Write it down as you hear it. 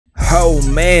Oh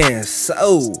man,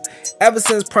 so ever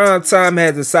since Prime Time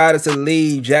has decided to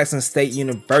leave Jackson State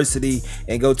University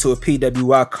and go to a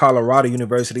PWI Colorado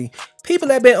University, people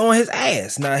have been on his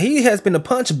ass. Now he has been a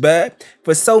punch bag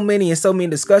for so many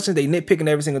discussions. They nitpicking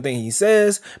every single thing he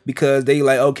says because they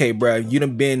like, okay, bro, you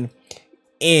done been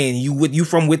in, you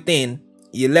from within,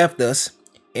 you left us.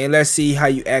 And let's see how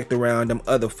you act around them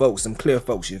other folks, some clear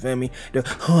folks, you feel me? The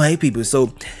white people. So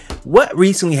what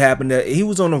recently happened, that he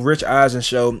was on the Rich Eisen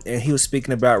show and he was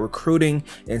speaking about recruiting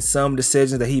and some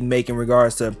decisions that he make in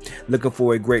regards to looking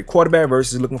for a great quarterback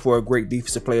versus looking for a great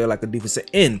defensive player like a defensive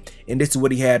end. And this is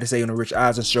what he had to say on the Rich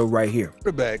Eisen show right here.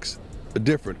 Quarterbacks are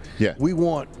different. Yeah. We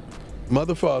want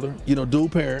mother, father, dual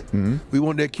parent. We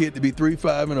want that kid to be 3,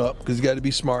 5 and up because he's got to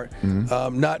be smart.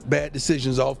 Not bad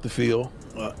decisions off the field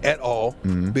at all,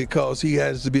 because he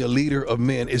has to be a leader of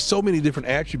men. It's so many different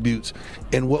attributes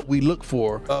in what we look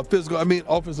for. Physical,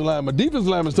 offensive lineman. Defensive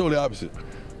lineman is totally opposite.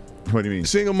 What do you mean?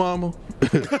 Single mama.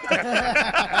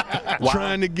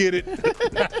 Trying to get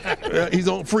it. He's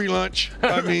on free lunch.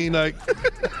 I'm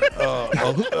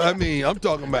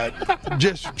talking about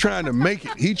just trying to make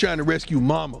it. He trying to rescue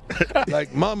mama.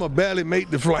 Like mama barely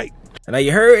made the flight. Now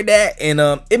you heard that, and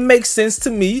it makes sense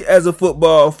to me as a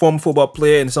former football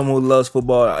player and someone who loves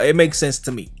football. It makes sense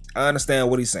to me. I understand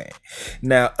what he's saying.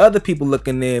 Now, other people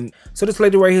looking in. So this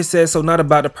lady right here says, so not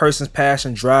about the person's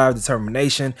passion, drive,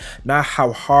 determination, not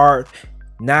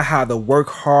how they work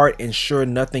hard and sure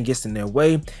nothing gets in their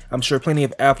way. I'm sure plenty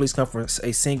of athletes come from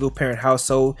a single parent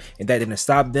household and that didn't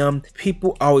stop them.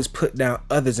 People always put down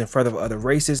others in front of other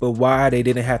races, but why they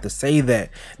didn't have to say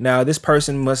that? Now, this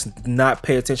person must not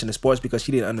pay attention to sports because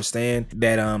she didn't understand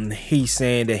that he's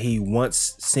saying that he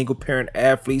wants single parent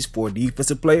athletes for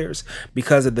defensive players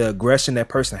because of the aggression that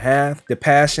person have, the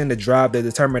passion, the drive, the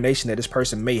determination that this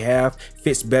person may have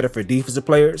fits better for defensive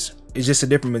players. It's just a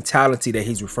different mentality that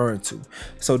he's referring to.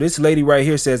 So this lady right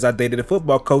here says, I dated a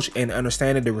football coach and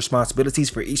understanding the responsibilities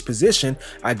for each position,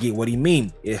 I get what he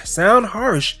means. It sounds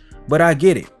harsh, but I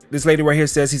get it. This lady right here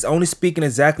says he's only speaking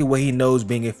exactly what he knows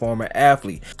being a former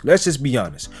athlete. Let's just be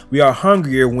honest. We are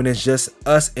hungrier when it's just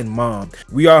us and mom.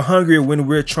 We are hungrier when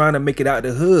we're trying to make it out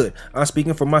the hood. I'm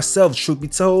speaking for myself. Truth be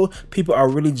told, people are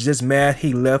really just mad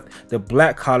he left the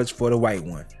black college for the white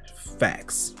one.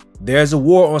 Facts. There's a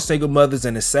war on single mothers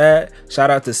and it's sad. Shout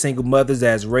out to single mothers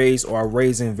that has raised or are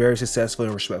raising very successful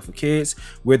and respectful kids.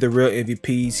 We're the real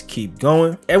MVPs. Keep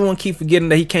going. Everyone keep forgetting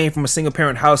that he came from a single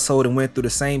parent household and went through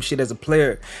the same shit as a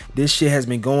player. This shit has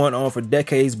been going on for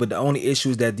decades, but the only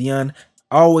issue is that Deion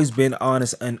always been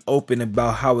honest and open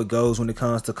about how it goes when it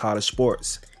comes to college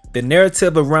sports. The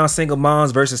narrative around single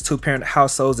moms versus two-parent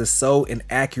households is so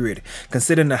inaccurate.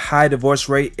 Considering the high divorce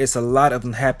rate, it's a lot of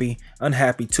unhappy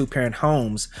two-parent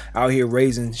homes out here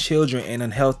raising children in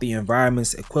unhealthy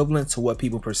environments equivalent to what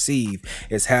people perceive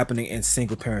is happening in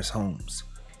single parents' homes.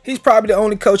 He's probably the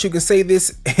only coach who can say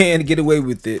this and get away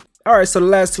with it. Alright, so the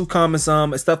last two comments,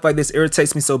 stuff like this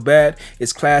irritates me so bad.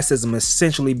 It's classism,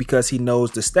 essentially because he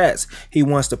knows the stats. He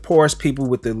wants the poorest people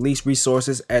with the least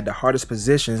resources at the hardest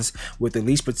positions with the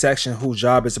least protection, whose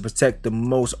job is to protect the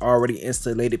most already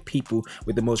insulated people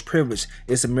with the most privilege.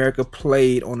 It's America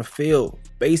played on the field,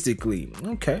 basically.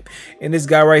 Okay. And this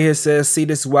guy right here says, see,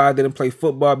 this is why I didn't play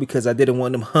football, because I didn't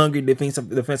want them hungry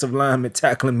defensive linemen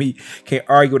tackling me. Can't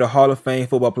argue with a Hall of Fame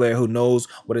football player who knows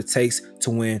what it takes to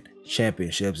win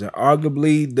championships and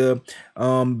arguably the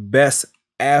best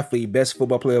athlete, best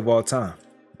football player of all time.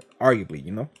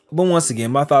 Arguably, But once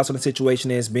again, my thoughts on the situation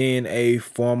is, being a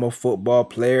former football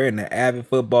player and an avid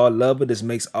football lover, this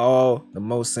makes all the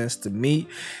most sense to me.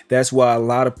 That's why a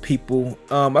lot of people,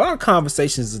 a lot of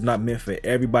conversations is not meant for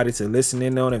everybody to listen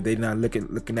in on if they're not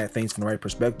looking at things from the right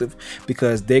perspective,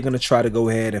 because they're going to try to go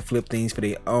ahead and flip things for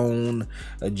their own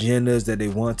agendas that they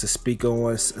want to speak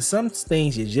on. Some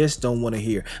things you just don't want to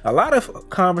hear. A lot of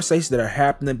conversations that are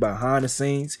happening behind the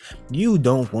scenes, you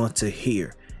don't want to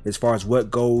hear, as far as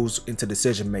what goes into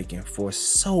decision making for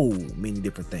so many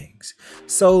different things.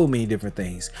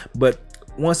 But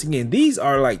once again, these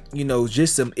are like,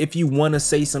 just some, if you want to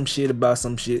say some shit about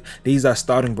some shit, these are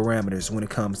starting parameters when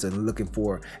it comes to looking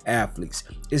for athletes.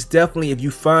 It's definitely, if you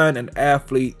find an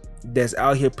athlete that's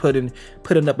out here putting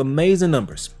up amazing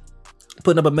numbers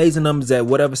at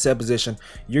whatever set position,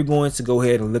 you're going to go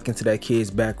ahead and look into that kid's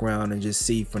background and just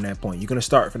see from that point. You're going to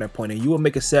start from that point, and you will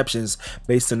make exceptions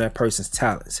based on that person's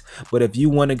talents. But if you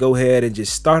want to go ahead and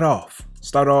just start off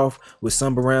with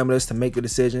some parameters to make a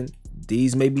decision,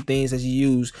 these may be things that you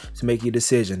use to make your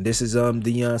decision. This is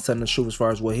Deion telling the truth as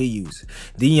far as what he uses.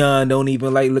 Deion don't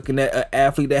even like looking at an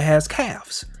athlete that has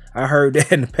calves. I heard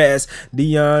that in the past.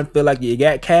 Deion feel like you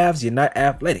got calves, you're not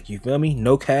athletic. You feel me?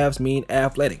 No calves mean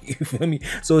athletic. You feel me?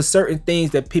 So it's certain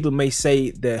things that people may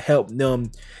say that help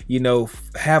them, you know,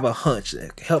 have a hunch,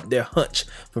 help their hunch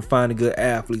for finding good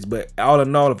athletes. But all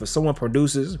in all, if someone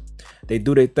produces, they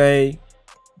do their thing,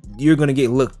 you're gonna get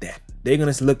looked at. They're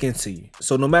gonna look into you.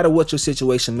 So no matter what your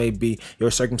situation may be,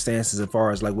 your circumstances as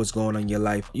far as like what's going on in your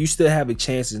life, you still have a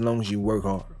chance as long as you work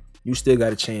hard. You still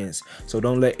got a chance. So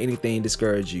don't let anything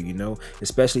discourage you, you know,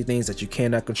 especially things that you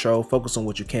cannot control. Focus on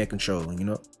what you can control, you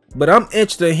know. But I'm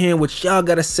interested in hearing what y'all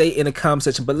gotta say in the comment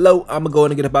section below. I'm gonna go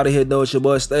in and get up out of here though. It's your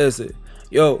boy Stacie.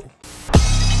 Yo.